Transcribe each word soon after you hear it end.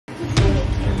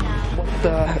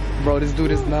Bro, this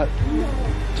dude is not.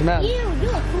 Jamal.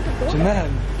 Jamal,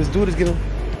 this dude is getting.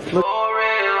 Look.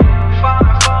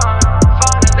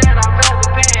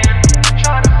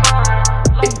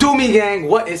 Do me gang,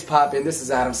 what is poppin'? This is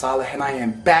Adam Saleh and I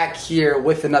am back here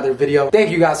with another video.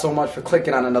 Thank you guys so much for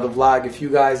clicking on another vlog. If you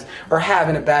guys are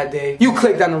having a bad day, you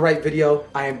clicked on the right video.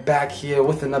 I am back here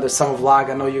with another summer vlog.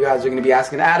 I know you guys are gonna be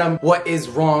asking, Adam, what is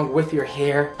wrong with your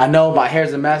hair? I know my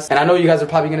hair's a mess, and I know you guys are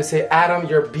probably gonna say, Adam,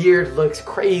 your beard looks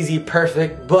crazy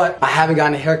perfect, but I haven't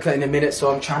gotten a haircut in a minute,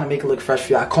 so I'm trying to make it look fresh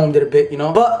for you. I combed it a bit, you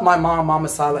know? But my mom, Mama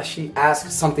Saleh, she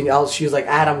asked something else. She was like,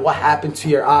 Adam, what happened to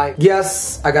your eye?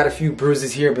 Yes, I got a few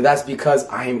bruises here, but that's because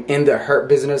I am in the hurt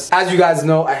business. As you guys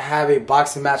know, I have a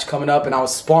boxing match coming up and I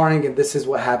was sparring and this is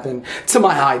what happened to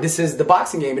my eye. This is the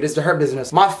boxing game. It is the hurt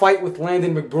business. My fight with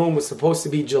Landon McBroom was supposed to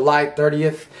be July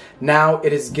 30th. Now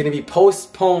it is going to be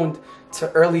postponed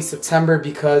to early September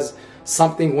because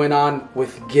something went on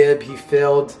with Gib. He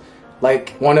failed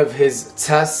like one of his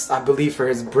tests, I believe, for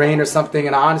his brain or something,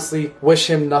 and I honestly wish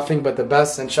him nothing but the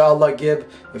best. Inshallah, Gib,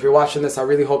 if you're watching this, I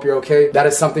really hope you're okay. That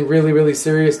is something really, really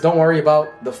serious. Don't worry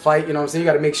about the fight, you know what I'm saying? You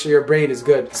gotta make sure your brain is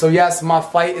good. So yes, my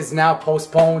fight is now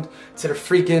postponed to the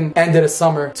freaking end of the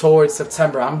summer towards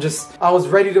September. I was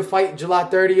ready to fight July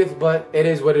 30th, but it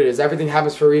is what it is. Everything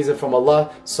happens for a reason from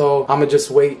Allah, so I'ma just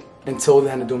wait until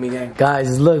then to do me gang.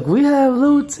 Guys, look, we have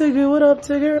little Tigger. What up,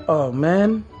 Tigger? Oh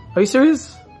man, are you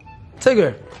serious?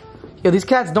 Tigger, yo, these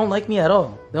cats don't like me at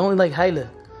all. They only like Hyla.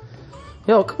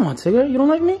 Yo, come on, Tigger, you don't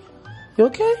like me? You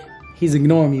okay? He's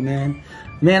ignoring me, man.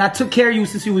 Man, I took care of you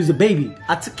since you was a baby.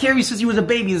 I took care of you since you was a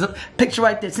baby. There's a picture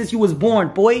right there since you was born,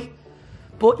 boy.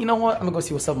 Boy, you know what? I'm gonna go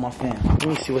see what's up with my fam. Let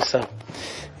me see what's up.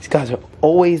 These guys are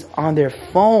always on their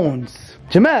phones.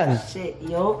 Jamal. Shit,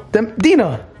 yo.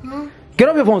 Dina. Get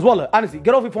off your phones, Wallah. Honestly,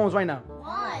 get off your phones right now.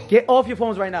 Why? Get off your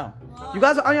phones right now. You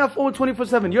guys are on your phone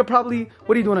 24/7. You're probably,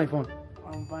 what are you doing on your phone?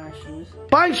 I'm buying shoes.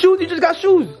 Buying shoes? You just got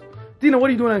shoes. Dina, what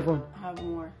are you doing on your phone? I have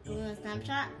more. You want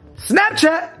Snapchat?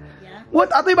 Snapchat? Yeah.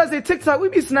 What? I thought you about to say TikTok. We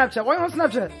be Snapchat. Why you on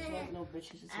Snapchat? No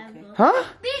bitches, it's okay. Huh?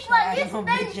 You spend your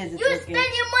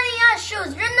money on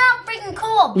shoes. You're not freaking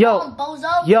cool, yo,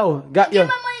 bozo. Yo, give my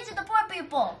money to the poor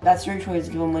people. That's your choice,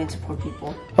 give my money to poor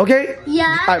people. Okay.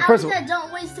 Yeah, all right, first I said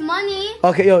don't waste money.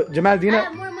 Okay, yo, Jamal, Dina. I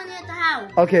have more money at the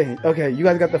house. Okay, you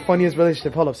guys got the funniest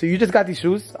relationship. Hold up. So you just got these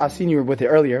shoes. I seen you with it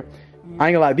earlier. I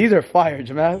ain't gonna lie, these are fire,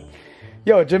 Jamal.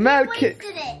 Yo, Jamal wasted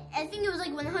it. I think it was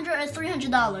like $100 or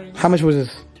 $300. How much was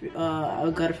this?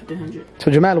 I got it for $300. So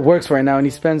Jamal works right now and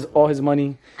he spends all his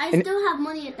money. I still have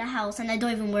money at the house and I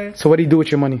don't even work. So what do you do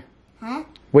with your money? Huh?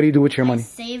 What do you do with your money?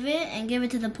 Save it and give it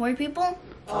to the poor people.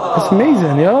 That's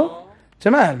amazing, yo.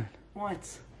 Jamal.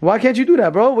 What? Why can't you do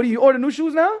that, bro? What do you order new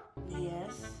shoes now?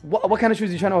 Yes. What kind of shoes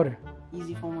are you trying to order?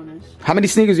 Easy foam runners. How many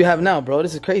sneakers you have now, bro?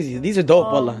 This is crazy. These are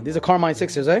dope, wallah. These are Carmine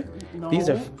 6ers, right? No. These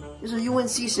are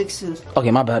UNC 6s.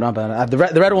 Okay, my bad. The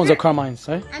red ones are Carmines,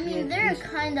 right? I mean, they're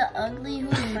kind of ugly. Who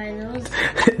can buy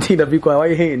those? Tina, be quiet. Why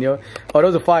you hating, yo? Oh,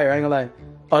 those are fire. I ain't gonna lie.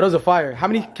 Oh, those are fire. How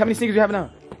many sneakers do you have now?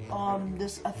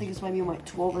 This I think this might be my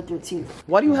 12 or 13.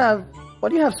 Why do you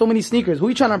have so many sneakers? Who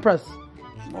you trying to impress?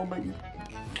 Nobody.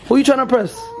 Who you trying to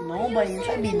impress? Nobody. You're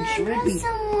trying to be drippy.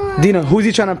 Dina, who's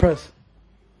he trying to impress?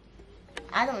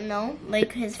 I don't know.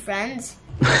 Like his friends.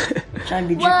 Trying to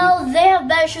be drippy. Well, they have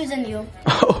better shoes than you.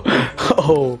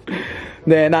 Oh.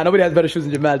 Nah, nobody has better shoes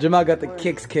than Jamal. Jamal got the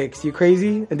kicks. You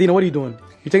crazy? And Dina, what are you doing?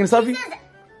 You taking a selfie?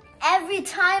 Every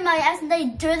time I accidentally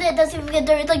do it doesn't even get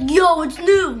dirty. It's like, yo, it's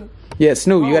new. Yeah, it's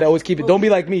new. You gotta always keep it. Don't be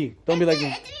like me. Don't be like me.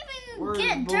 It didn't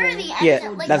even get dirty. Yeah,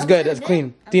 like, that's good. That's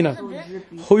clean. Dina,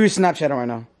 who are you Snapchatting right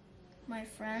now? My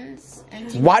friends.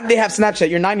 And why do they have Snapchat?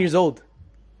 You're 9 years old.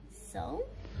 So?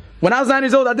 When I was 9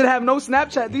 years old, I didn't have no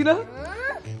Snapchat, Dina.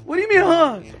 What do you mean,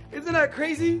 huh? Isn't that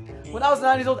crazy? When I was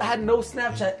 9 years old, I had no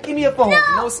Snapchat. Give me a phone.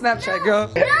 No Snapchat,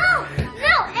 girl. No.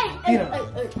 Dina,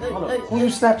 who you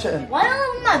Snapchatting? Why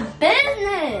don't my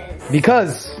business?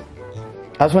 Because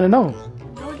I just want to know.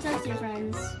 Go text your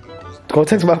friends. Go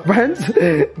text my friends?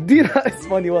 Dina, it's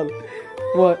funny. What?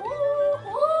 What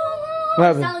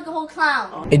happened? Sound like a whole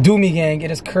clown. It do me, gang.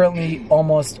 It is currently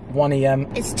almost 1 a.m.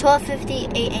 It's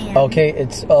 12:58 a.m. Okay,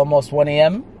 it's almost 1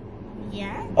 a.m.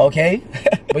 Yeah. Okay.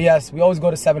 But yes, we always go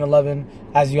to 7-Eleven.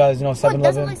 As you guys know,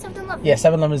 7-Eleven. Like 7-Eleven? Yeah,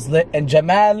 7-Eleven is lit. And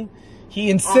Jamal, he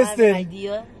insisted.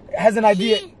 Has an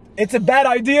idea. It's a bad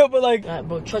idea, but like.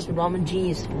 Bro, trust me, bro. I'm a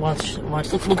genius. Watch.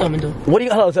 Look what I'm gonna do. What do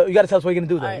you? Hold on, you gotta tell us what you're gonna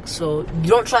do. Though. Alright, so you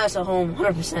don't try this at home.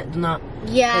 100%. Do not.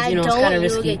 Yeah, you know, don't. It's kind of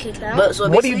You'll risky. get kicked out. But so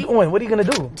what are you doing? What are you gonna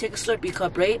do? Take a Slurpee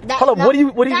cup, right? Hold on. What are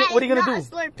you gonna do? A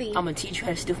Slurpee. I'm gonna teach you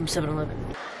how to steal from 7-Eleven.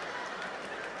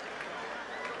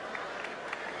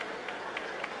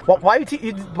 Why are you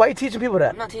teaching people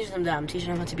that? I'm not teaching them that. I'm teaching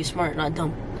them how to be smart, not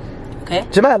dumb. Okay?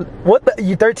 Jamal, what the?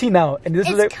 You're 13 now, and this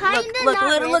is It's kind of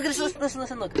Look,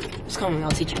 listen, look. It's coming, I'll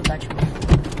teach you, I got you.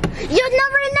 You're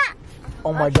never in that.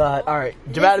 Oh my God! All right,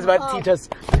 Jamal is about to teach us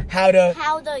how to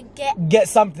get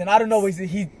something. I don't know.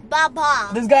 He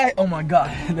Baba. This guy. Oh my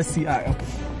God! Let's see. All right.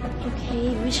 Okay,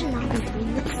 we should not be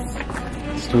doing this.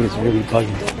 This dude is really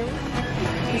bugging.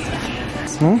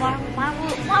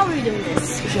 Why are we doing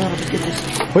this? You should have to get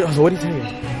this. Wait, so what are you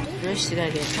saying? First, you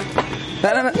gotta get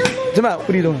No. Jamal, what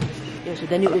are you doing? yeah, so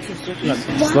then you eat Slurpees.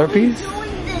 Slurpees? Doing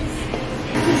this.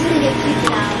 He's gonna get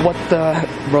kicked out. What the?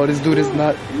 Bro, this dude is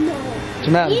not. No.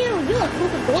 Jamal. Ew, you're a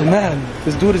Coca-Cola. Jamal,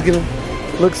 this dude is gonna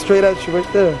look straight at you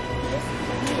right there.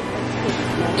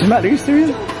 Jamal, are you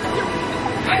serious?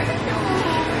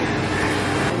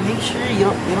 Make sure you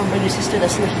don't bring your sister that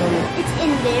slips on you. It's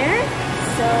in there,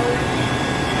 so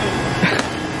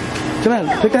Jamal,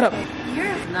 pick that up.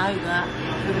 Now you got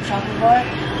the chocolate bar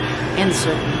and the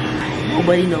Slurpee.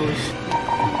 Nobody knows.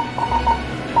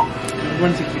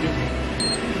 One security.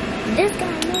 this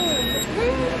guy knows.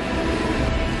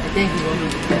 Thank you,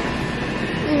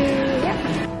 Yeah.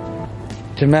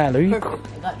 Jamal, are you? Perfect.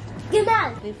 I got you. Get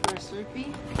mad. Pay for a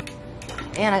Slurpee.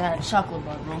 And I got a chocolate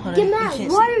bar, bro. Hold on, Get you mad.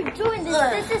 can't Why see. are you doing this?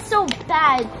 This is so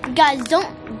bad. Guys, don't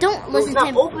Bro, listen it's to not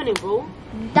him. opening, bro.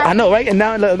 I know, right? And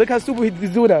now look how stupid he's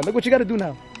doing now. Look what you gotta do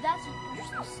now. That's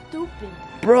you're so stupid.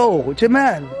 Bro,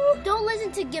 Jamal. Don't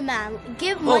listen to Gamal.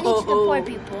 Give money to the poor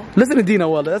people. Listen to Dino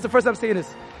Welder. That's the first time saying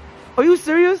this. Are you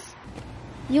serious?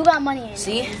 You got money in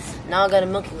See? it. Now I got a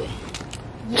Milky Way.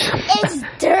 It's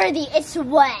dirty. It's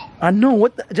wet. I know.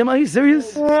 What the? Jamal, are you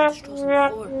serious? Ew.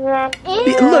 Look,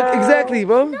 exactly,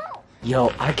 bro.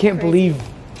 Yo, I can't believe.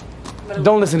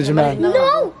 Don't listen to Jamal.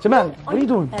 No. Jamal, what are you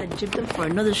doing? I had to dip them for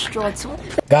another straw too.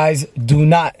 Guys, do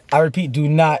not, I repeat, do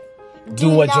not do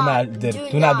what Jamal did.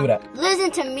 Do not do that.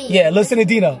 Listen to me. Yeah, listen to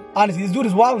Dino. Honestly, this dude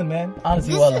is wildin', man.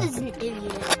 Honestly, This wildin'. is an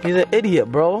idiot. He's an idiot,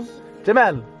 bro.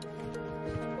 Jamal,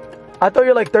 I thought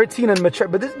you're like 13 and mature,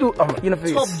 but this dude, oh, you know,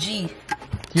 Top G.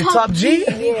 you top G?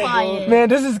 Quiet. Man,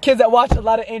 this is kids that watch a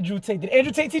lot of Andrew Tate. Did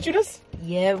Andrew Tate teach you this?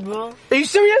 Yeah, bro. Are you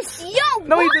serious? Yo,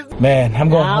 No, he didn't. Man, I'm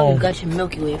going Now you home. got your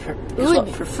Milky Way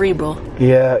for free, bro.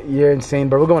 Yeah, you're insane,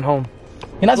 bro. We're going home.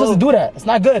 You're not supposed to do that. It's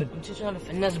not good. I'm teaching you how to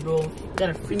finesse, bro.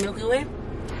 Got a free Milky Way.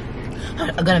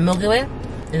 I got a Milky Way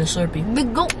and a Slurpee.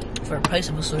 big go. For a price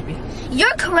of a Slurpee.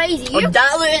 You're crazy. You're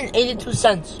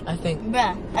 $1.82, I think.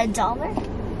 bruh,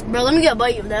 $1? Bro, let me get a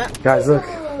bite of that. Guys, look.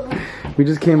 We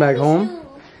just came back home,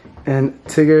 and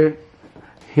Tigger,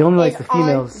 he only likes the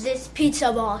females. On this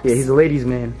pizza box. Yeah, he's a ladies'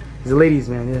 man. He's a ladies'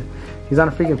 man, yeah. He's on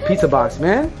a freaking pizza box,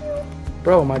 man.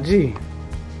 Bro, my G.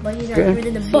 But he's not Okay. even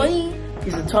in the bunny.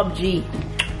 He's a top G.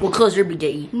 What color's your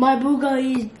Bugatti? My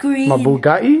Bugatti is green. My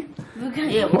Bugatti?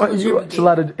 Yeah, what What, color's you your watch a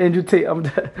lot of Andrew Tate. I'm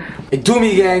dead. Hey, do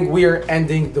me gang, we are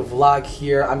ending the vlog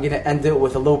here. I'm gonna end it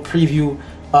with a little preview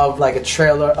of like a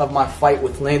trailer of my fight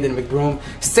with Landon McBroom.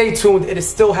 Stay tuned, it is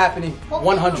still happening.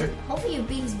 100. Hopefully you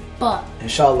beat his butt.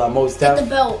 Inshallah, most Get def. the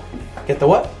belt. Get the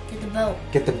what? Get the belt.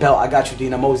 Get the belt. I got you,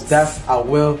 Dina. Most def. I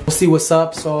will. We'll see what's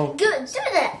up. So. Good. Do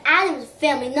the Adams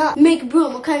family, not make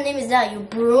broom. What kind of name is that? You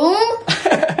broom?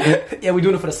 Yeah, we're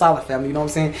doing it for the Saleh family, you know what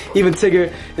I'm saying? Even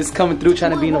Tigger is coming through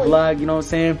trying to be in the vlog, you know what I'm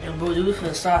saying? Yeah, bro, do it for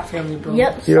the Saleh family, bro.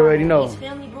 Yep. You already know. Ace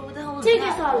family, bro, what the hell is Tigger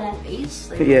that? Saleh. Ace?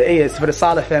 Like, Yeah, it's for the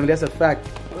Saleh family, that's a fact.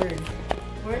 word.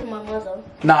 Where's my mother?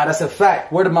 Nah, that's a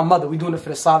fact. Word of my mother, we doing it for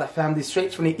the Saleh family,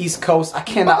 straight from the East Coast. I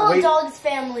cannot wait. Bulldog's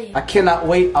family. I cannot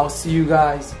wait. I'll see you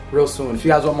guys real soon. If you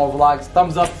guys want more vlogs,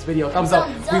 thumbs up this video. Thumbs up.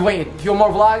 Thumbs up. We waiting. If you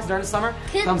want more vlogs during the summer,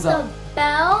 Hit thumbs the up.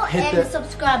 bell Hit and the the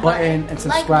subscribe button button. and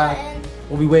subscribe. Like button.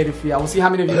 We'll be waiting for y'all. We'll see how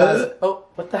many of you guys. Oh,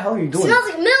 what the hell are you doing? Smells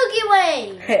like Milky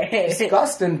Way.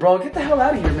 Disgusting, bro. Get the hell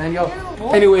out of here, man. Yo. Ew.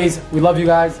 Anyways, we love you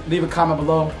guys. Leave a comment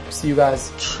below. See you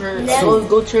guys. Church. Never-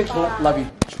 Go church, bro. Love you.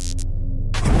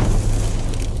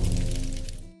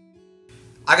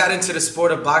 I got into the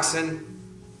sport of boxing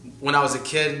when I was a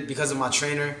kid because of my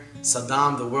trainer,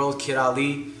 Saddam, the World Kid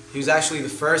Ali. He was actually the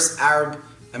first Arab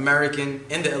American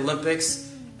in the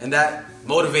Olympics, and that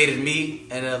motivated me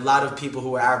and a lot of people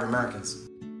who were Arab Americans.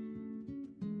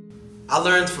 I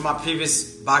learned from my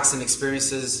previous boxing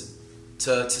experiences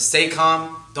to stay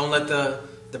calm, don't let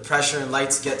the pressure and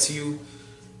lights get to you,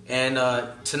 and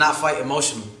to not fight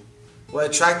emotionally. What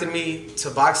attracted me to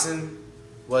boxing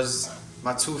was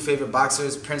my two favorite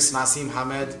boxers, Prince Naseem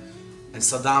Hamed and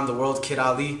Saddam, the World Kid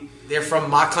Ali. They're from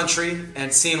my country,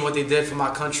 and seeing what they did for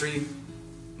my country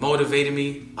motivated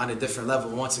me on a different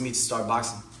level, wanted me to start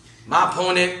boxing. My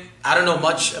opponent, I don't know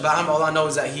much about him. All I know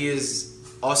is that he is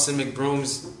Austin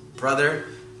McBroom's brother.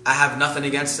 I have nothing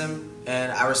against him,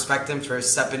 and I respect him for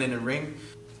stepping in the ring.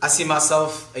 I see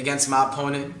myself against my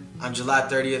opponent on July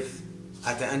 30th.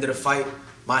 At the end of the fight,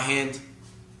 my hand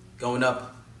going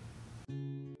up